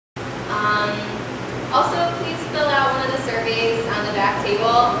Also, please fill out one of the surveys on the back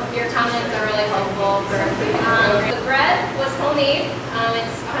table. Your comments are really helpful. The bread was homemade.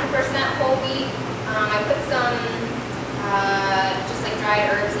 It's 100% whole wheat. I put some just like dried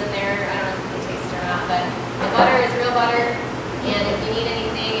herbs in there. I don't know if they taste it or not, but the butter is real butter. And if you need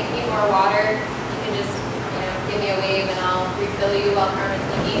anything, if you need more water, you can just give me a wave and I'll refill you while Carmen's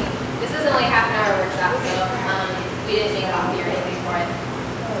looking. This is only half an hour workshop, so we didn't make coffee or anything for it.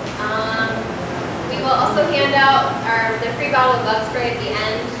 We will also hand out the free bottle of bug spray at the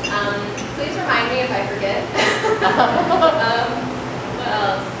end. Please remind me if I forget. What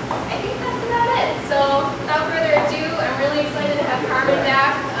else? I think that's about it. So without further ado, I'm really excited to have Carmen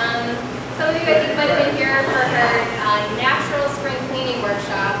back. Some of you I think might have been here for her natural spring cleaning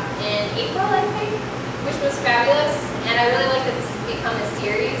workshop in April, I think, which was fabulous. And I really like that this has become a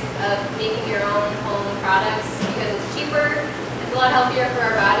series of making your own home products because it's cheaper. It's a lot healthier for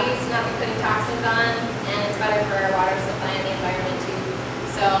our bodies to not be putting toxins on, and it's better for our water supply and the environment too.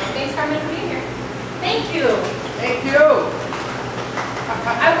 So thanks, Carmen, for being here. Thank you. Thank you.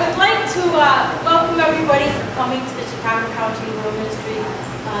 I would like to welcome everybody for coming to the Chautauqua County Rural Ministry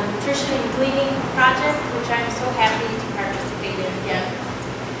Nutrition and Cleaning Project, which I'm so happy to participate in again.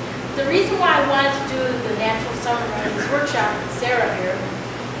 The reason why I wanted to do the Natural Summer Remedies workshop with Sarah here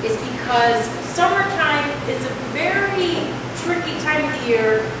is because summertime is a very tricky time of the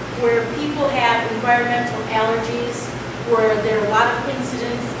year where people have environmental allergies, where there are a lot of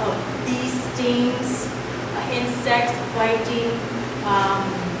incidents of bee stings, insects biting,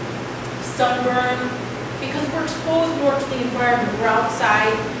 sunburn, because we're exposed more to the environment. We're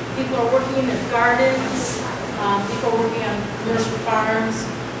outside, people are working in their gardens, people are working on commercial farms,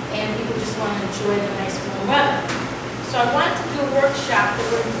 and people just want to enjoy the nice warm weather. So I wanted to do a workshop that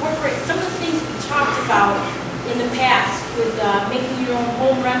would incorporate some of the things we talked about in the past with making your own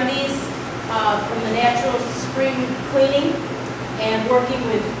home remedies from the natural spring cleaning and working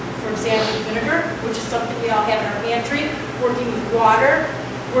with, for example, vinegar, which is something we all have in our pantry, working with water,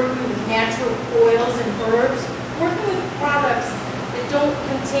 working with natural oils and herbs, working with products that don't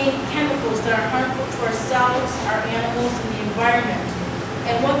contain chemicals that are harmful to ourselves, our animals, and the environment.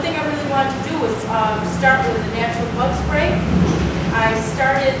 And one thing I really wanted to do was start with the natural bug spray. I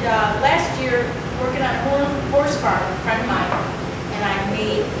started last year working on a horse farm with a friend of mine, and I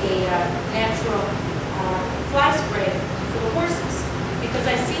made a natural fly spray for the horses because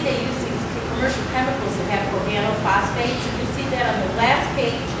I see they use these commercial chemicals that have organophosphates, and you see that on the last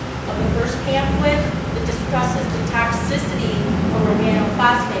page of the first pamphlet that discusses the toxicity of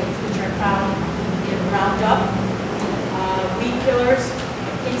organophosphates, which are found in Roundup, weed killers,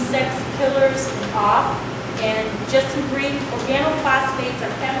 insect killers, and off. And just in brief, organophosphates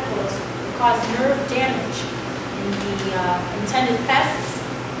are chemicals that cause nerve damage in the intended pests,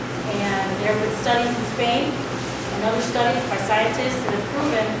 and there have been studies in Spain and other studies by scientists that have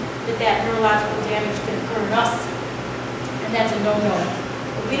proven that neurological damage can occur in us, and that's a no-no.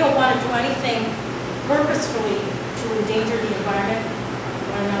 But we don't want to do anything purposefully to endanger the environment,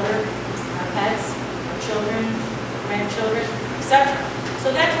 one another, our pets, our children, grandchildren, etc.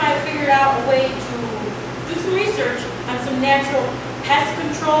 So that's why I figured out a way to do some research on some natural pest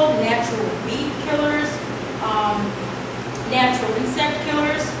control, natural weed killers, natural insect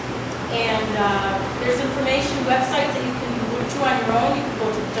killers, and there's information, websites that you can go to on your own. You can go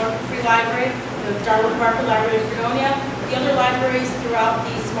to the Darwin Free Library, the Darwin Barker Library of Fredonia, the other libraries throughout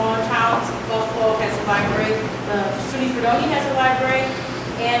these smaller towns. Buffalo has a library, SUNY Fredonia has a library,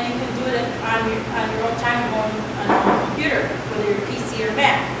 and you can do it on your own time on your own computer, whether you're PC or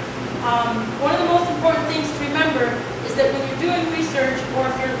Mac. One of the most important things to remember is that when you're doing research, or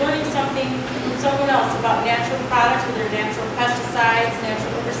if you're learning something from someone else about natural products, whether natural pesticides,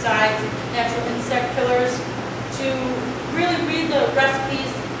 natural herbicides, natural insect killers, to really read the recipes,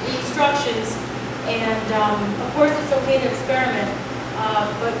 the instructions, and of course it's okay to experiment,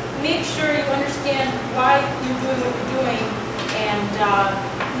 but make sure you understand why you're doing what you're doing, and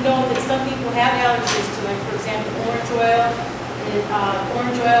know that some people have allergies to it. For example, orange oil.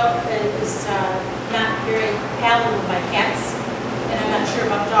 Orange oil is not very palatable by cats, and I'm not sure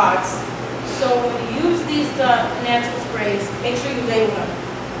about dogs. So when you use these natural sprays, make sure you label them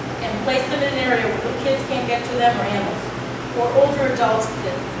and place them in an area where the kids can't get to them or animals, or older adults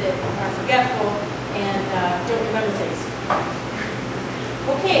that are forgetful and don't remember things.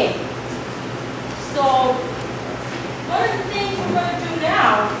 Okay, so one of the things we're going to do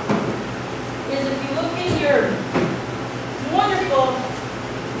now is, if you look in your wonderful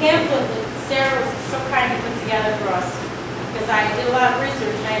pamphlet that Sarah was so kind to put together for us, because I did a lot of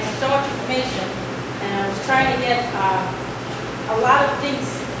research and I had so much information, and I was trying to get a lot of things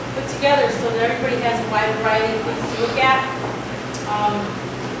put together so that everybody has a wide variety of things to look at.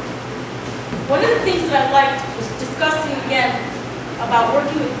 One of the things that I liked was discussing again about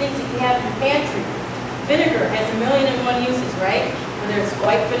working with things that you have in your pantry. Vinegar has 1,000,001 uses, right? Whether it's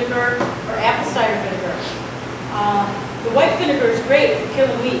white vinegar or apple cider vinegar. The white vinegar is great for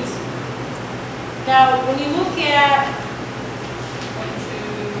killing weeds. Now, when you look at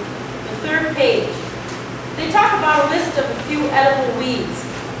the third page, they talk about a list of a few edible weeds.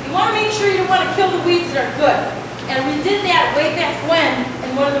 You want to make sure you don't want to kill the weeds that are good. And we did that way back when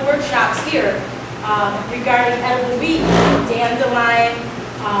in one of the workshops here regarding edible weeds, dandelion,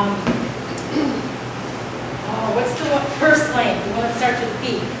 what's the one? Purslane, the one that starts with a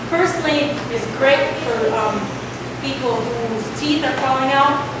P. Purslane is great for people whose teeth are falling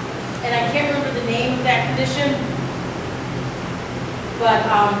out, and I can't remember the name of that condition. But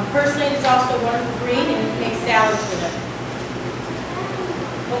purslane is also wonderful green, and you can make salads with it.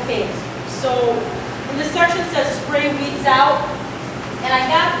 Okay, so in this section says spray weeds out, and I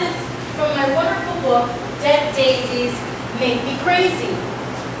got this from my wonderful book, Dead Daisies Make Me Crazy.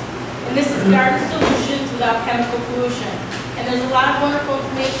 And this is garden solutions without chemical pollution. And there's a lot of wonderful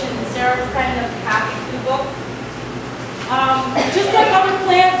information, and Sarah was kind enough to copy through the book. Just like other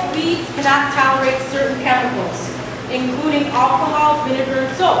plants, weeds cannot tolerate certain chemicals, including alcohol, vinegar,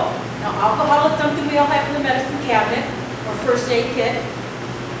 and soap. Now, alcohol is something we all have in the medicine cabinet or first aid kit.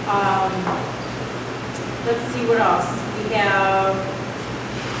 Let's see what else. We have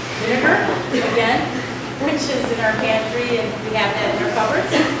vinegar, again, which is in our pantry, and we have that in our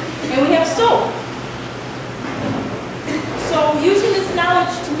cupboards. And we have soap. So using this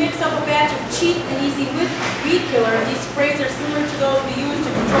knowledge to mix up a batch of cheap and easy weed killer, these sprays are similar to those we use to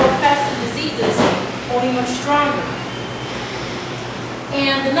control pests and diseases, only much stronger.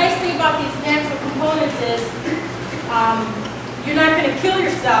 And the nice thing about these natural components is you're not going to kill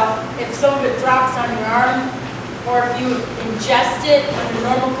yourself if some of it drops on your arm or if you ingest it under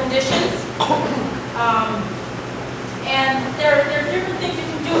normal conditions. And there are different things you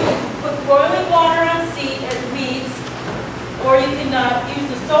can do. You can put boiling water on weeds, or you can use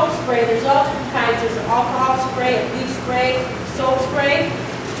the soap spray. There's all different kinds. There's an alcohol spray, a weed spray, soap spray,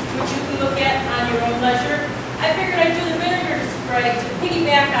 which you can look at on your own leisure. I figured I'd do the vinegar spray to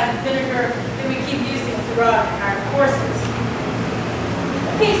piggyback on the vinegar that we keep using throughout our courses.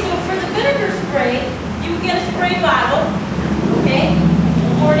 Okay, so for the vinegar spray, you can get a spray bottle, okay,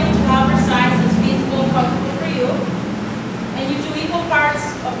 according to however size is feasible and comfortable for you. And you do equal parts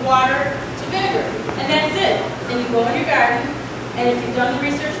of water to vinegar, and that's it. Then you go in your garden, and if you've done the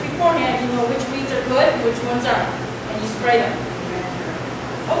research beforehand, you know which weeds are good and which ones aren't, and you spray them.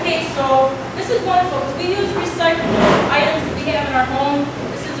 Okay, so this is wonderful because we use recyclable items that we have in our home.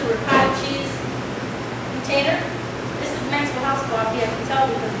 This is a ricotta cheese container. This is Maxwell House coffee, I can tell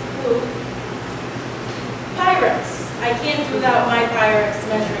because it's blue. Pyrex. I can't do without my Pyrex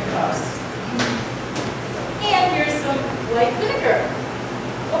measuring cups. And here's some white vinegar.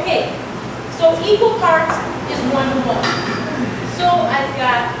 Okay, so equal parts is 1 to 1. So I've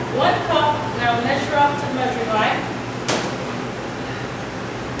got 1 cup, and I'll measure up to the measuring line.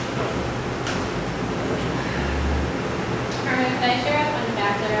 Carmen, can I share a fun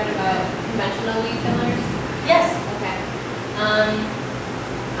fact I read about conventional weed killers? Yes. Okay.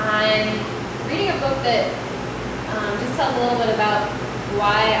 I'm reading a book that just tells a little bit about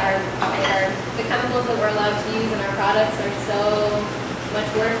why the chemicals that we're allowed to use in our products are so much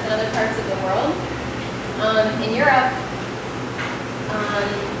worse than other parts of the world. In Europe,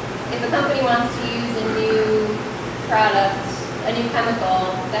 if a company wants to use a new product, a new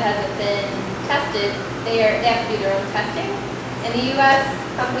chemical that hasn't been tested, they have to do their own testing. In the U.S.,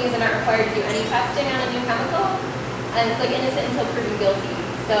 companies are not required to do any testing on a new chemical, and it's like innocent until proven guilty.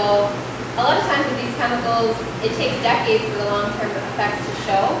 So a lot of times with these chemicals, it takes decades for the long-term effects to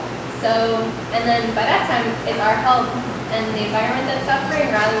show. So, and then by that time, it's our health and the environment that's suffering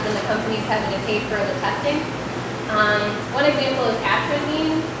rather than the companies having to pay for the testing. One example is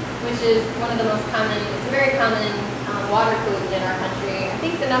atrazine, which is one of the most common, it's a very common water pollutant in our country. I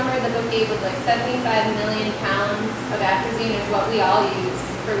think the number the book gave was like 75 million pounds of atrazine is what we all use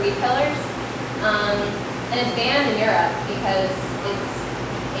for weed killers. And it's banned in Europe because it's,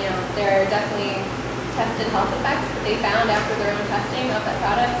 there are definitely tested health effects that they found after their own testing of that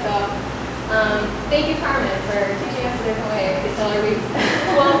product. So thank you, Carmen, for teaching us a different way to kill our weeds.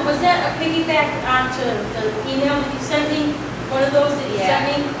 Well, was that a piggyback onto the email that you sent me? One of those that you sent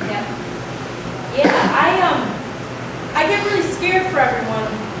me? Yeah. Yeah, I get really scared for everyone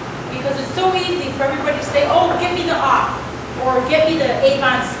because it's so easy for everybody to say, oh, get me the off, or get me the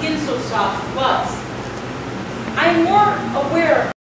Avon Skin So Soft Buzz. I'm more aware